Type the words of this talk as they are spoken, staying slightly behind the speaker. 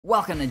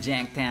Welcome to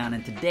Janktown,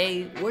 and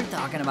today we're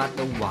talking about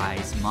the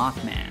Wise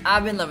Mothman.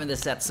 I've been loving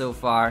this set so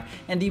far,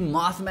 and the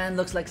Mothman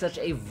looks like such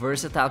a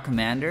versatile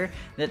commander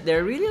that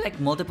there are really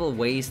multiple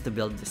ways to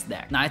build this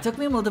deck. Now, it took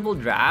me multiple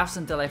drafts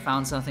until I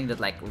found something that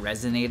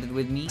resonated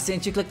with me.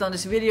 Since you clicked on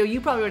this video, you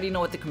probably already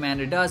know what the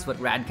commander does, what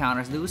rad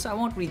counters do, so I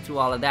won't read through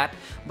all of that,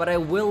 but I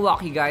will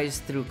walk you guys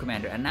through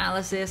commander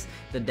analysis,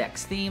 the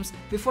deck's themes,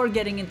 before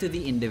getting into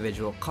the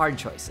individual card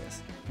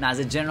choices. Now, as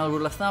a general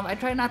rule of thumb, I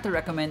try not to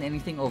recommend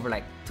anything over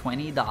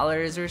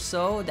 $20 or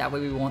so. That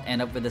way we won't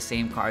end up with the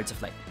same cards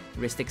of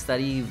Rhystic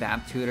Study,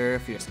 Vamp Tutor,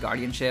 Fierce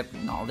Guardianship,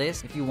 and all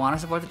this. If you want to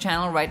support the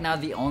channel right now,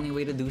 the only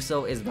way to do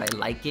so is by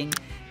liking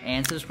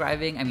and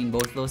subscribing. I mean,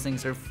 both those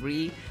things are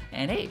free,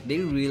 and hey, they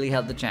really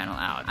help the channel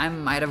out. I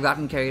might have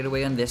gotten carried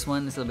away on this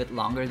one. It's a little bit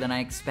longer than I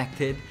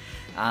expected.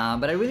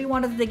 But I really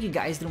wanted to take you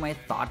guys through my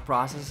thought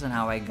process and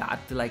how I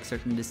got to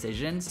certain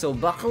decisions. So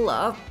buckle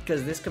up,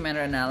 because this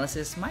commander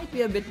analysis might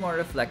be a bit more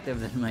reflective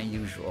than my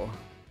usual.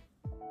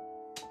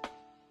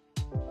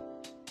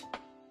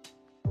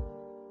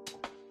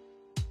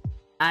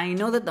 I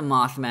know that the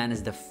Mothman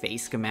is the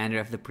face commander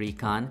of the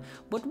Precon,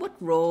 but what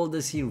role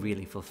does he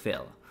really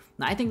fulfill?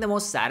 Now, I think the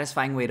most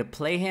satisfying way to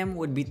play him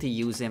would be to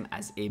use him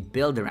as a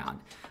build-around,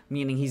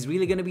 meaning he's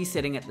really going to be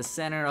sitting at the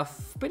center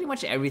of pretty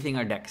much everything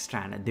our deck's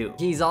trying to do.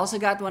 He's also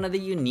got one of the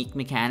unique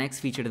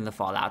mechanics featured in the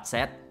Fallout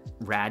set,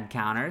 rad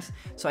counters,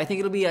 so I think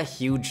it'll be a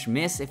huge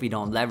miss if we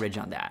don't leverage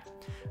on that.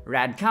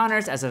 Rad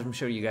counters, as I'm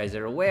sure you guys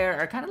are aware,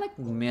 are kind of like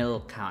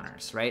mill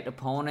counters, right?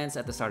 Opponents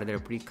at the start of their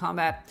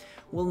pre-combat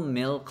will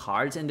mill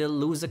cards and they'll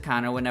lose a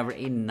counter whenever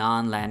a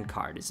non-land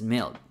card is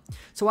milled.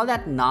 So while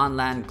that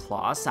non-land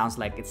clause sounds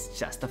like it's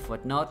just a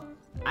footnote,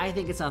 I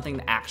think it's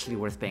something actually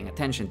worth paying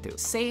attention to.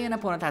 Say an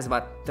opponent has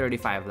about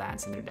 35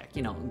 lands in their deck,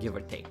 give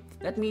or take.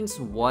 That means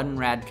one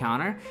rad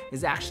counter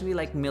is actually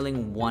like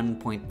milling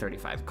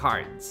 1.35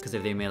 cards. Because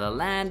if they mill a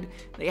land,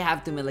 they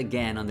have to mill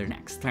again on their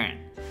next turn.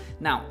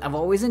 Now, I've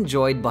always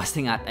enjoyed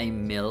busting out a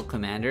mill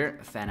commander.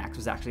 Fenax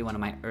was actually one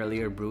of my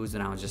earlier brews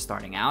when I was just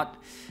starting out.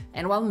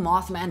 And while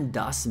Mothman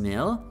does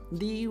mill,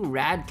 the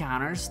rad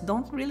counters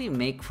don't really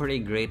make for a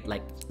great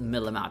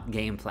mill them out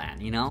game plan,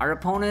 Our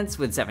opponents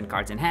with 7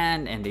 cards in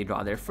hand and they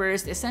draw their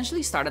first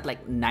essentially start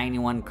at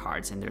 91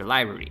 cards in their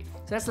library.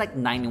 So that's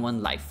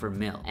 91 life for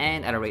mill.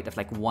 And at a rate of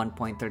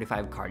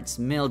 1.35 cards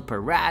milled per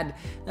rad,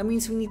 that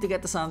means we need to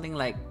get to something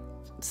like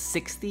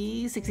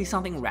 60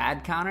 something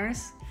rad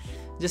counters.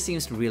 Just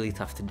seems really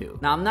tough to do.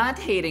 Now, I'm not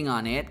hating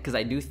on it, because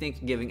I do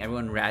think giving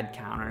everyone rad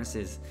counters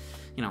is,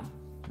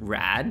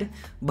 rad,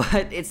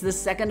 but it's the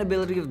second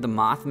ability of the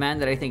Mothman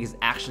that I think is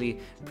actually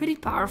pretty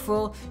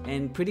powerful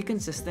and pretty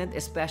consistent,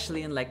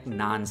 especially in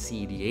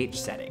non-CEDH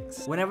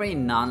settings. Whenever a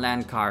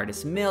non-land card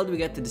is milled, we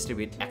get to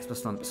distribute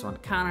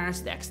X+1/+1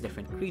 counters to X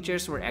different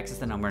creatures, where X is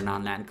the number of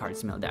non-land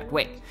cards milled that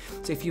way.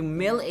 So if you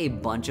mill a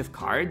bunch of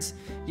cards,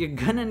 you're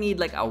gonna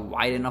need a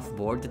wide enough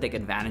board to take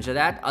advantage of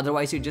that,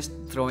 otherwise you're just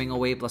throwing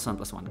away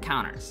 +1/+1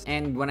 counters.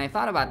 And when I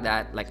thought about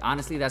that,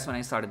 honestly, that's when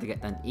I started to get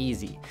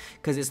uneasy,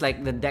 because it's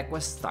the deck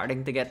was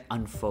starting to get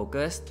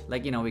unfocused.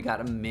 We got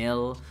a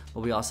mill, but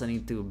we also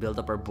need to build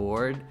up our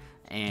board,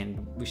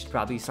 and we should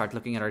probably start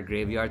looking at our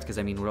graveyards, because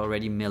we're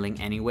already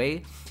milling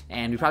anyway,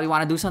 and we probably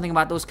want to do something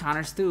about those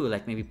counters too,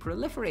 maybe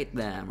proliferate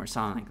them or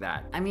something like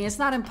that. It's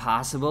not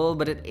impossible,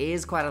 but it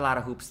is quite a lot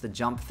of hoops to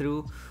jump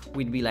through.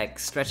 We'd be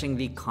stretching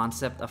the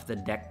concept of the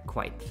deck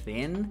quite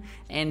thin,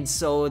 and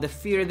so the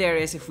fear there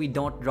is if we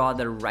don't draw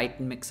the right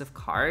mix of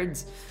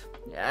cards,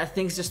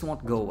 things just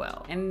won't go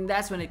well. And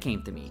that's when it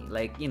came to me.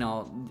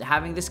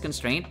 Having this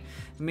constraint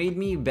made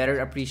me better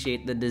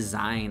appreciate the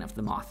design of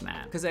the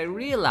Mothman, because I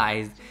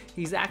realized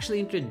he's actually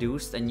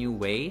introduced a new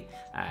way,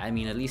 at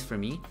least for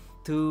me,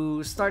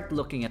 to start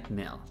looking at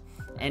mill.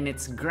 And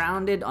it's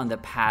grounded on the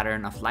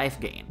pattern of life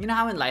gain. You know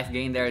how in life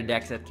gain there are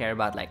decks that care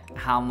about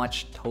how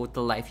much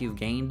total life you've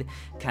gained,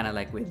 kind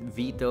of with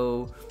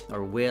Veto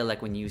or Will,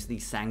 when you use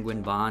these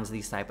sanguine bonds,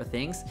 these type of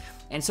things.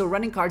 And so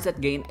running cards that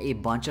gain a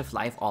bunch of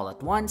life all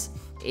at once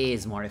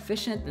is more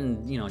efficient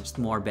and just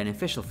more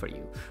beneficial for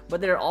you.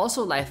 But there are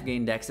also life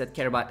gain decks that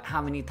care about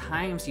how many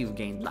times you've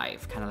gained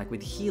life, kind of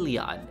with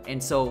Heliod.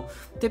 And so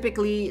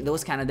typically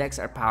those kind of decks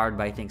are powered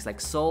by things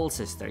like Soul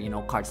Sister,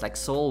 cards like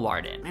Soul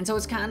Warden. And so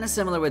it's kind of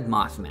similar with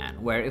Mothman,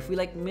 where if we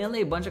mill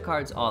a bunch of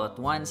cards all at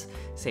once,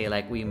 say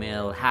we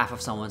mill half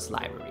of someone's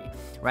library,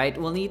 right?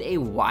 We'll need a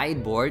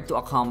wide board to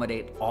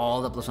accommodate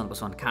all the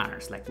 +1/+1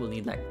 counters. We'll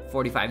need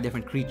 45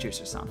 different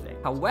creatures or something.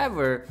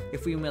 However,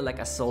 if we mill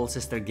a Soul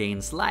Sister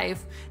gains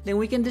life, then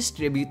we can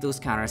distribute those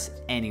counters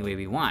any way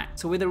we want.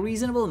 So with a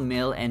reasonable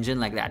mill engine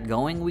like that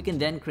going, we can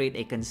then create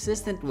a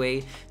consistent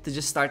way to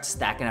just start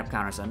stacking up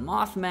counters on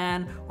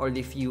Mothman or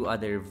the few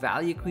other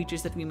value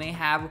creatures that we may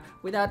have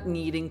without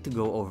needing to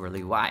go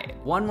overly wide.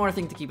 One more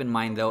thing to keep in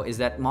mind though is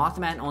that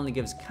Mothman only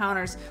gives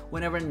counters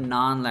whenever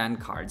non-land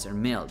cards are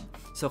milled.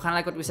 So kind of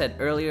like what we said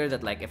earlier,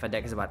 that like if a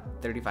deck is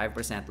about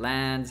 35%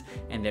 lands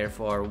and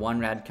therefore 1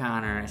 rad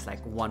counter is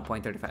like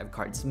 1.35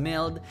 cards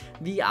milled,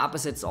 the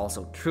opposite's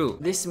also true.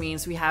 This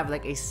means we have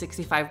like a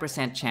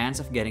 65% chance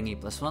of getting a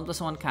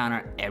 +1/+1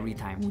 counter every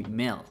time we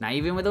mill. Now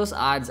even with those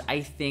odds,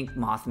 I think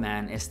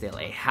Mothman is still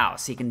a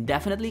house. He can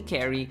definitely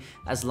carry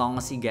as long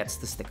as he gets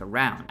to stick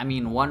around. I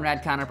mean, 1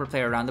 rad counter per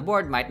player around the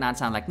board might not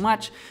sound like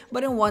much,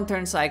 but in 1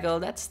 turn cycle,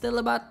 that's still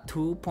about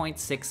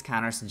 2.6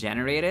 counters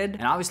generated,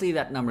 and obviously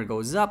that number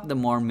goes up the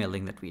more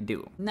milling that we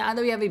do. Now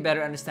that we have a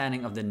better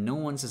understanding of the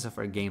nuances of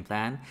our game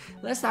plan,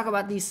 let's talk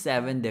about these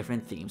 7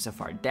 different themes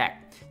of our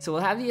deck. So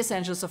we'll have the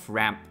essentials of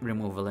ramp,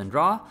 removal, and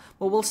draw,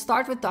 but we'll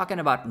start with talking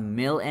about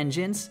mill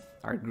engines,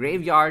 our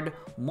graveyard,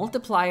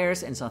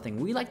 multipliers, and something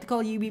we like to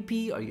call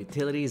UBP, or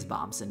utilities,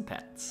 bombs, and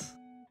pets.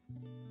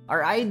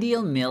 Our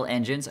ideal mill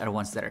engines are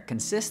ones that are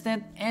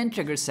consistent and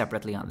triggered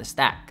separately on the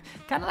stack.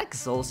 Kinda like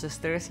Soul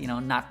Sisters, you know,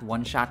 not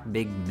one-shot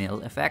big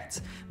mill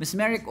effects.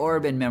 Mesmeric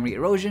Orb and Memory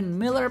Erosion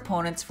mill our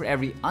opponents for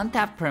every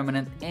untapped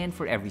permanent and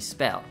for every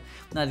spell.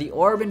 Now the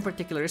Orb in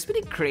particular is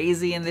pretty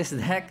crazy in this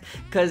deck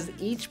because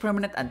each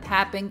permanent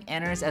untapping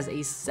enters as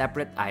a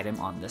separate item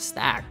on the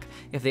stack.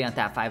 If they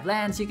untap 5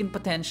 lands, you can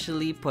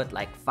potentially put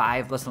like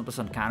 5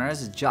 +1/+1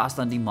 counters just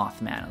on the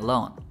Mothman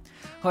alone.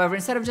 However,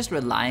 instead of just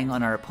relying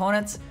on our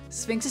opponents,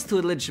 Sphinx's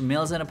Tutelage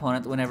mills an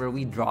opponent whenever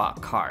we draw a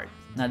card.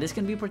 Now this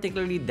can be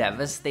particularly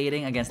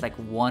devastating against like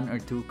 1 or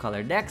 2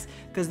 color decks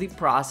because the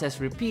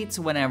process repeats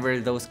whenever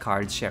those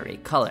cards share a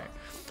color.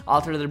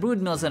 Alter the Brood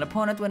mills an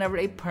opponent whenever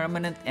a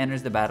permanent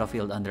enters the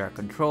battlefield under our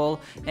control,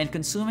 and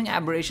Consuming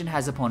Aberration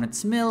has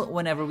opponents mill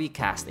whenever we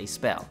cast a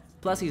spell.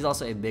 Plus he's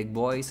also a big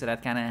boy, so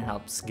that kinda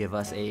helps give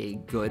us a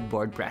good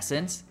board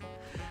presence.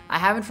 I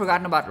haven't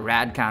forgotten about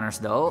rad counters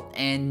though,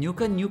 and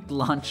Nuka Nuke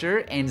Launcher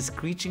and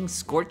Screeching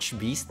Scorch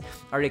Beast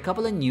are a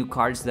couple of new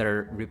cards that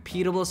are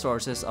repeatable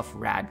sources of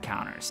rad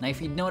counters. Now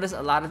if you'd notice,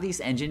 a lot of these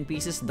engine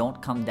pieces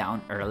don't come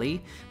down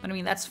early, but I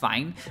mean that's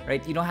fine,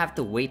 right? You don't have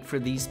to wait for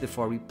these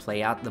before we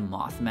play out the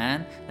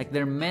Mothman. Like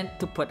they're meant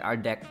to put our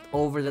deck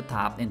over the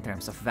top in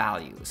terms of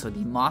value. So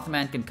the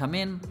Mothman can come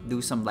in, do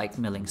some light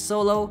milling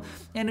solo,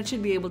 and it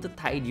should be able to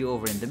tide you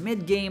over in the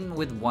mid game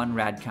with 1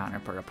 rad counter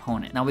per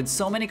opponent. Now with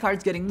so many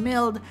cards getting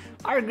milled,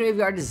 our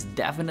graveyard is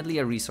definitely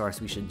a resource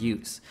we should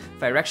use.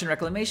 Phyrexian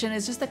Reclamation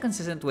is just a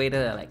consistent way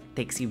to like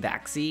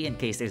takesy-backsy in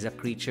case there's a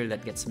creature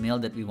that gets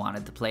milled that we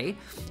wanted to play.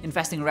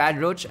 Infesting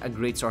Radroach, a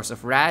great source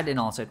of rad, and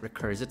also it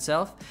recurs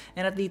itself.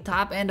 And at the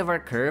top end of our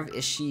curve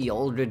is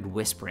Sheoldred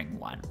Whispering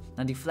One.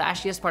 Now the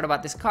flashiest part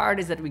about this card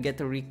is that we get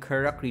to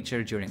recur a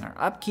creature during our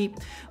upkeep,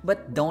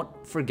 but don't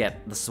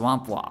forget the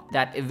Swamp Walk.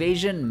 That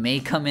evasion may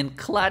come in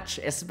clutch,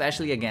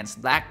 especially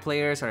against black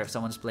players or if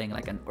someone's playing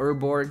like an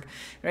Urborg,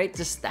 right?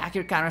 Just stack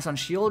your counters on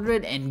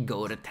Sheoldred and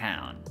go to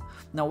town.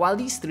 Now while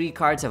these 3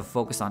 cards have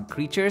focused on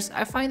creatures,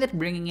 I find that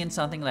bringing in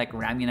something like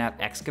Ramunap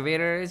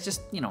Excavator is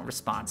just, you know,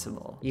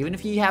 responsible. Even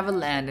if you have a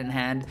land in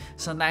hand,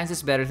 sometimes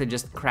it's better to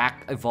just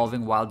crack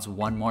Evolving Wilds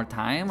 1 more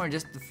time or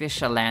just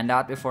fish a land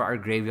out before our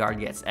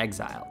graveyard gets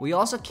exiled. We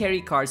also carry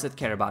cards that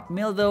care about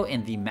mill though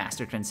in the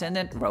Master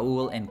Transcendent,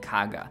 Raoul, and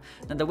Kaga.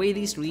 Now the way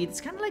these read,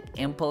 it's kind of like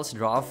Impulse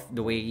Draw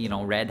the way, you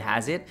know, Red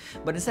has it,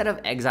 but instead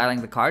of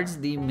exiling the cards,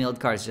 the milled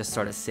cards just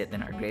sort of sit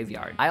in our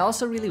graveyard. I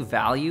also really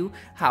value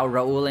how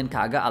Raoul and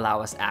Kaga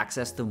allow us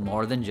access to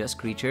more than just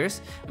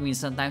creatures. I mean,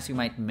 sometimes we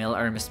might mill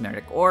our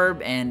Mesmeric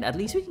Orb and at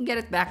least we can get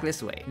it back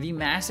this way. The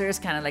Master is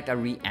kind of like a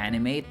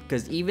reanimate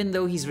because even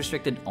though he's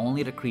restricted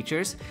only to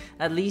creatures,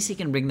 at least he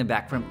can bring them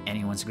back from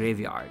anyone's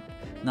graveyard.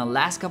 Now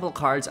last couple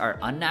cards are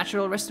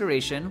Unnatural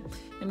Restoration.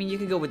 I mean, you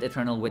could go with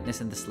Eternal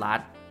Witness in the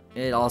slot.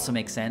 It also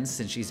makes sense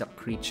since she's a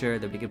creature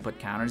that we can put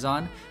counters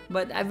on,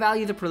 but I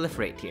value the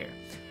Proliferate here.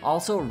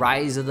 Also,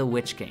 Rise of the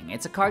Witch King.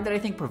 It's a card that I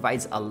think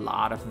provides a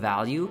lot of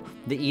value.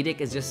 The Edict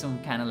is just some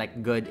kind of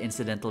like good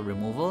incidental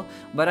removal,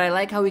 but I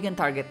like how we can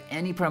target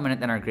any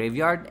permanent in our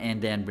graveyard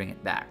and then bring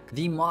it back.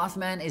 The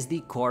Mothman is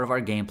the core of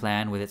our game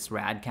plan with its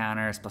rad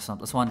counters,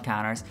 +1/+1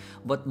 counters,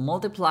 but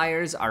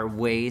multipliers are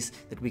ways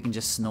that we can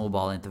just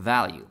snowball into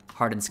value.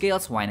 Hardened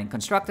Scales, Whining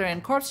Constructor,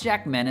 and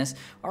Corpsejack Menace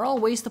are all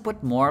ways to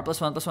put more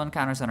 +1/+1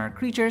 counters on our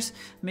creatures,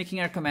 making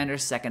our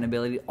commander's second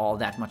ability all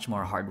that much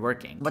more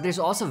hardworking. But there's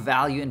also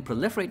value in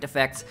Proliferate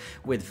effects,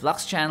 with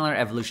Flux Channeler,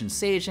 Evolution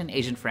Sage, and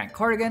Agent Frank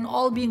Corrigan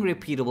all being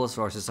repeatable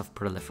sources of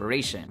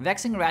proliferation.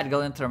 Vexing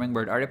Radgal and Thrumming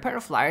are a pair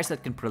of flyers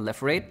that can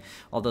proliferate,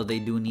 although they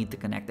do need to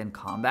connect in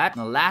combat.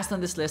 Now last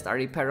on this list are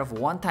a pair of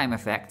one-time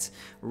effects.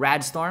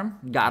 Radstorm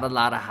got a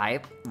lot of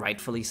hype,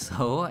 rightfully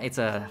so. It's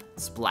a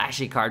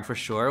splashy card for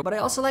sure, but I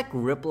also like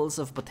Ripples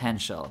of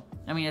Potential.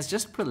 I mean, it's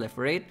just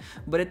proliferate,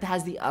 but it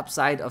has the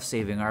upside of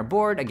saving our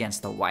board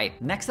against a wipe.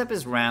 Next up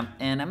is Ramp,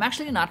 and I'm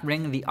actually not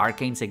bringing the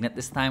Arcane Signet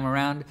this time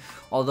around,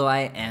 although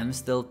I am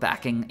still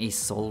packing a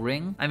Soul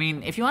Ring. I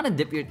mean, if you want to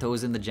dip your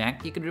toes in the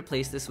jank, you could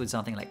replace this with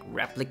something like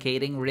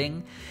Replicating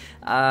Ring.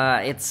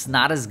 It's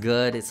not as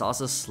good, it's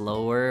also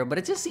slower, but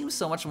it just seems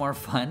so much more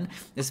fun,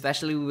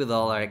 especially with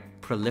all our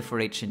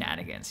proliferate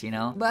shenanigans, you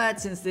know?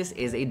 But since this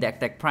is a Deck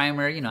Tech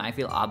Primer, you know, I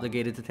feel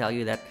obligated to tell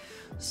you that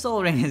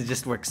Soul Ring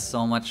just works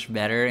so much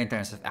better in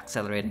terms of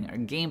accelerating our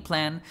game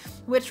plan,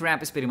 which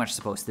ramp is pretty much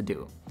supposed to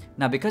do.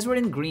 Now because we're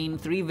in green,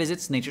 3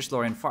 visits, Nature's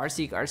Lore, and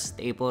Farseek are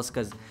staples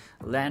because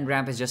land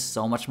ramp is just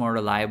so much more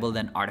reliable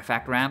than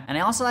artifact ramp. And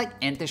I also like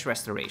Entish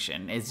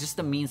Restoration. It's just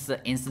a means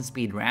to instant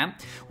speed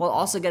ramp while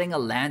also getting a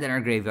land in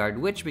our graveyard,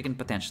 which we can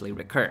potentially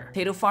recur.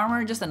 Potato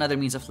Farmer, just another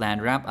means of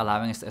land ramp,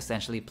 allowing us to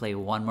essentially play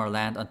 1 more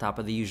land on top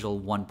of the usual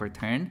 1 per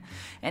turn.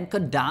 And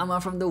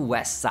Kodama from the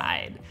west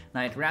side.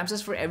 Now it ramps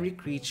us for every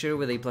creature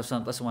with a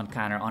 +1/+1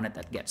 counter on it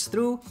that gets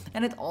through,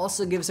 and it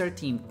also gives our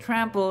team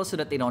trample so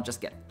that they don't just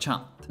get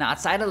chunked. Now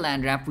outside of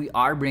land ramp, we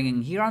are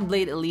bringing Huron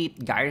Blade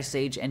Elite, Gyre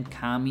Sage, and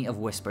Kami of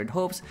Whispered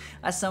Hopes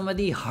as some of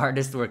the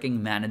hardest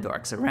working mana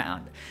dorks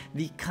around.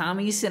 The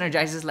Kami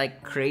synergizes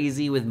like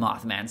crazy with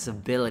Mothman's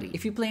ability.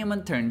 If you play him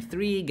on turn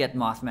 3, get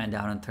Mothman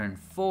down on turn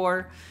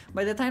 4,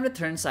 by the time the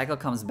turn cycle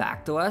comes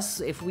back to us,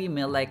 if we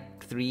mill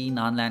like 3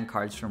 non-land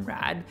cards from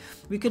Rad,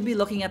 we could be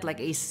looking at like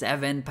a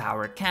 7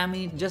 power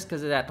Kami just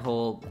because of that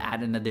whole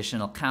add an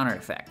additional counter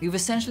effect. We've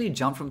essentially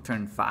jumped from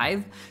turn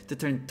 5 to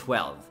turn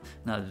 12.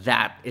 Now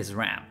that is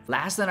ramp.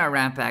 Last on our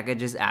ramp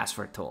package is As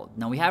Foretold.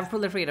 Now we have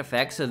proliferate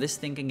effects, so this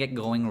thing can get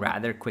going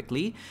rather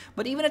quickly,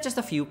 but even at just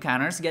a few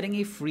counters, getting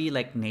a free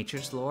like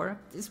Nature's Lore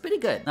is pretty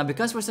good. Now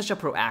because we're such a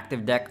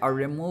proactive deck, our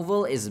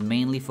removal is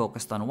mainly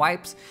focused on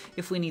wipes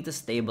if we need to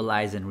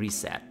stabilize and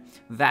reset.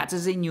 Vats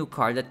is a new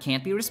card that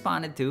can't be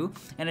responded to,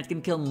 and it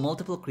can kill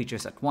multiple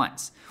creatures at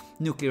once.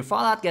 Nuclear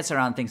Fallout gets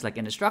around things like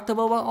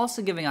Indestructible while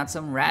also giving out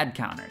some rad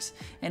counters.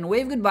 And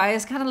Wave Goodbye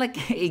is kind of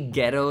like a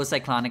ghetto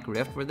Cyclonic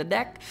Rift for the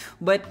deck,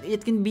 but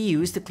it can be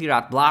used to clear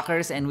out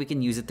blockers and we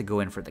can use it to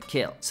go in for the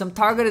kill. Some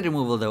targeted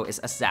removal though is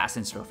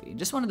Assassin's Trophy,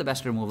 just one of the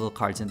best removal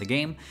cards in the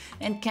game,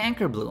 and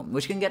Canker Bloom,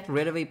 which can get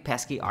rid of a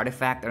pesky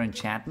artifact or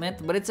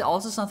enchantment, but it's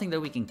also something that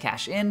we can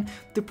cash in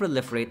to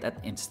proliferate at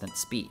instant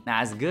speed.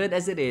 Now as good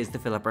as it is to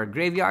fill up our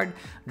graveyard,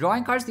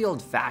 drawing cards the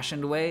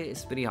old-fashioned way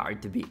is pretty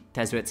hard to beat.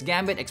 Tezzret's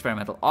Gambit,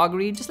 Experimental Augury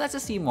just lets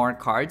us see more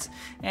cards,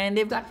 and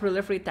they've got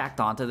Proliferate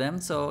tacked onto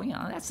them, so you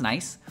know, that's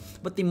nice.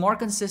 But the more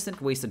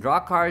consistent ways to draw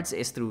cards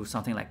is through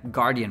something like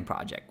Guardian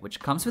Project,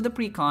 which comes with a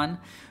Precon,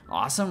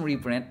 awesome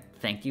reprint,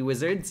 thank you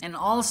Wizards, and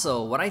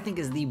also what I think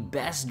is the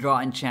best draw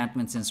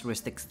enchantment since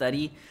Rhystic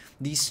Study,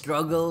 the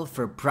Struggle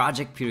for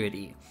Project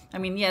Purity. I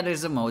mean, yeah,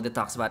 there's a mode that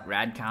talks about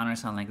rad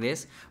counters, something like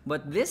this,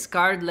 but this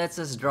card lets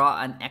us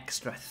draw an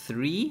extra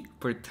 3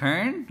 per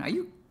turn? Are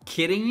you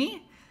kidding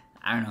me?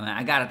 I don't know, man.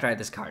 I gotta try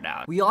this card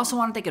out. We also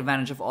want to take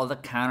advantage of all the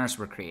counters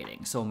we're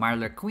creating. So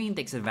Marlar Queen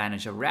takes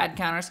advantage of rad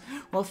counters,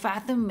 while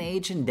Fathom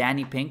Mage and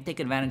Danny Pink take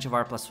advantage of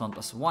our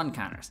 +1/+1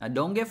 counters. Now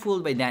don't get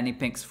fooled by Danny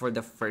Pink's for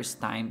the first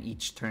time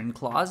each turn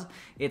clause.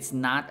 It's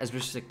not as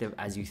restrictive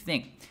as you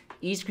think.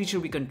 Each creature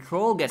we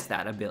control gets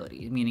that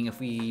ability, meaning if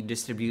we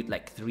distribute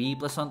like 3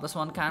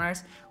 +1/+1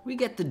 counters, we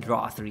get to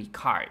draw 3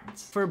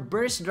 cards. For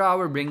burst draw,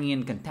 we're bringing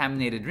in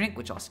Contaminated Drink,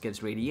 which also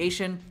gives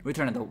radiation,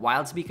 Return of the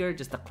Wild Speaker,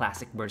 just a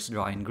classic burst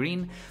draw in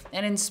green,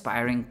 and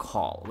Inspiring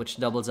Call, which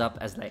doubles up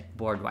as like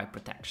board wipe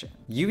protection.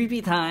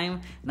 UVP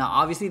time! Now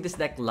obviously this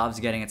deck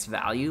loves getting its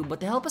value, but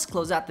to help us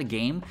close out the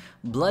game,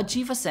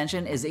 Bloodchief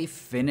Ascension is a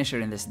finisher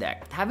in this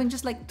deck. Having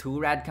just like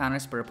 2 rad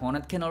counters per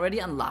opponent can already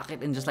unlock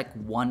it in just like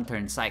 1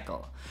 turn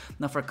cycle.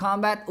 Now for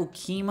combat,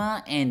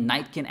 Ukima and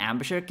Nightkin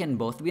Ambusher can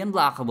both be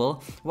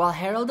unblockable, while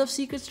Herald of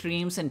Secret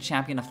Streams and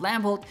Champion of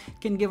Lambholt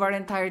can give our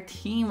entire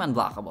team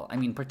unblockable. I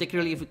mean,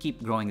 particularly if we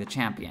keep growing the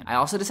champion. I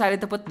also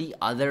decided to put the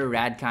other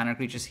rad counter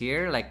creatures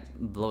here, like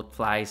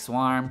Bloatfly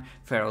Swarm,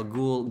 Feral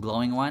Ghoul,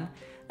 Glowing One.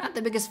 Not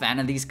the biggest fan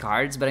of these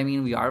cards, but I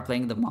mean, we are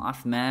playing the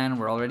Mothman,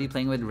 we're already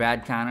playing with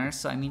rad counters,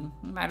 so I mean,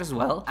 might as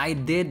well. I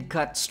did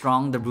cut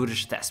Strong the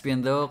Brutish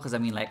Thespian though, because I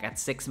mean, like at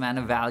 6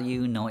 mana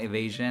value, no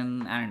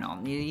evasion, I don't know,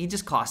 he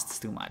just costs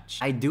too much.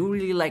 I do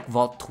really like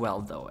Vault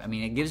 12 though. I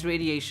mean, it gives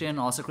radiation,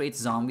 also creates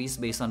zombies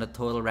based on the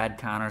total rad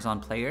counters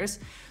on players.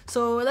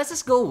 So let's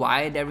just go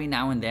wide every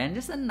now and then,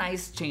 just a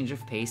nice change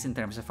of pace in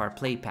terms of our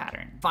play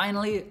pattern.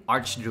 Finally,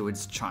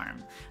 Archdruid's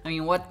Charm. I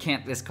mean, what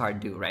can't this card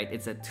do, right?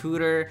 It's a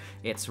tutor,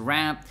 it's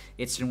ramp,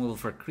 it's removal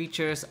for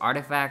creatures,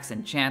 artifacts,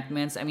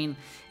 enchantments. I mean,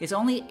 it's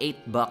only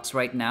 $8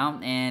 right now,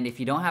 and if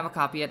you don't have a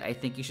copy yet, I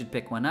think you should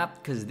pick one up,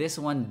 because this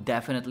one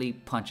definitely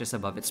punches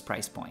above its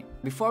price point.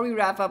 Before we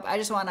wrap up, I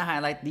just want to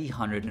highlight the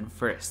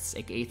 101sts,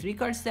 aka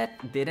 3-card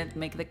set didn't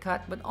make the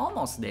cut, but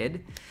almost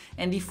did.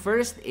 And the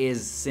first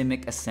is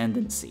Simic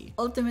Ascendancy.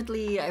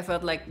 Ultimately, I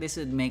felt like this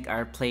would make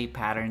our play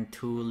pattern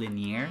too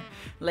linear.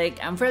 Like,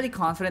 I'm fairly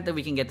confident that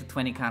we can get to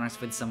 20 counters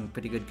with some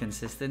pretty good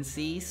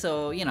consistency,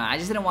 so, you know, I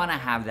just didn't want to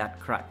have that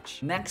crutch.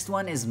 Next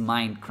one is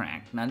Mind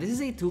Crank. Now, this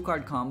is a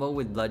 2-card combo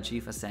with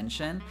Bloodchief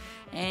Ascension,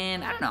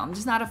 and I don't know, I'm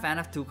just not a fan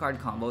of 2-card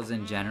combos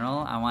in general.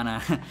 I want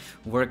to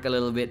work a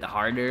little bit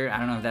harder. I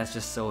don't know if that's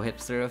just so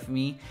hipster of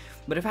me.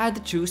 But if I had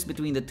to choose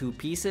between the 2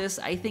 pieces,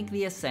 I think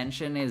the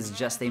Ascension is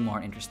just a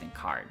more interesting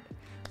card.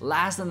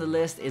 Last on the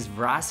list is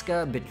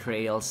Vraska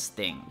Betrayal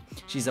Sting.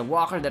 She's a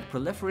walker that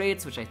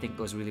proliferates, which I think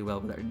goes really well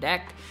with our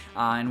deck.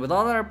 And with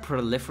all our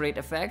proliferate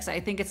effects,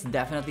 I think it's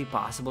definitely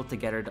possible to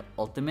get her the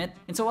ultimate.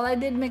 And so while I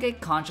did make a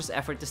conscious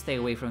effort to stay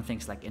away from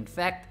things like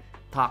Infect,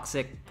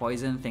 toxic,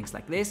 poison, things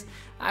like this,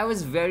 I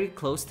was very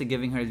close to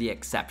giving her the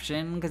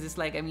exception because it's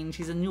like, I mean,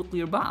 she's a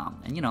nuclear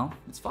bomb and you know,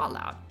 it's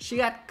Fallout. She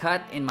got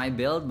cut in my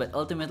build, but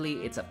ultimately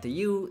it's up to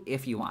you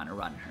if you want to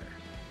run her.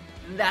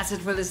 And that's it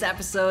for this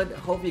episode.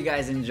 Hope you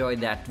guys enjoyed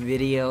that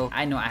video.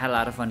 I know I had a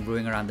lot of fun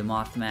brewing around the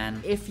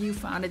Mothman. If you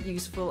found it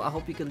useful, I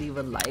hope you could leave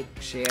a like,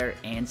 share,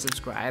 and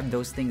subscribe.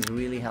 Those things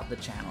really help the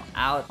channel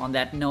out. On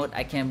that note,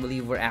 I can't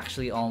believe we're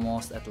actually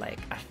almost at like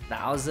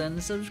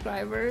 1,000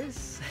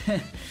 subscribers.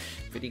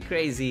 Pretty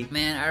crazy.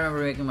 Man, I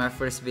remember making my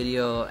first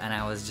video and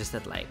I was just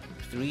at like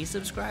 3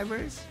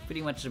 subscribers.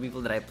 Pretty much the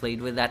people that I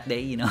played with that day,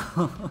 you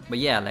know. But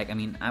yeah, like, I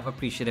mean, I'm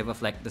appreciative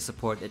of like the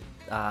support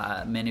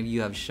that many of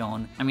you have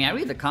shown. I mean, I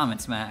read the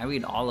comments, man. I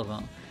read all of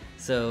them.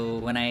 So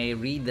when I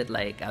read that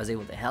like I was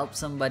able to help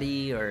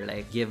somebody or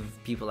like give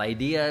people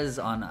ideas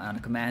on a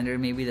commander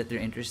maybe that they're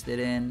interested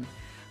in,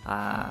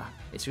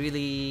 it's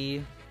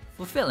really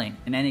fulfilling.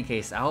 In any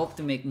case, I hope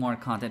to make more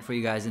content for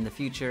you guys in the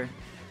future.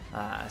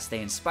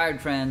 Stay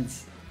inspired,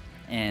 friends,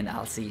 and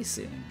I'll see you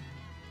soon.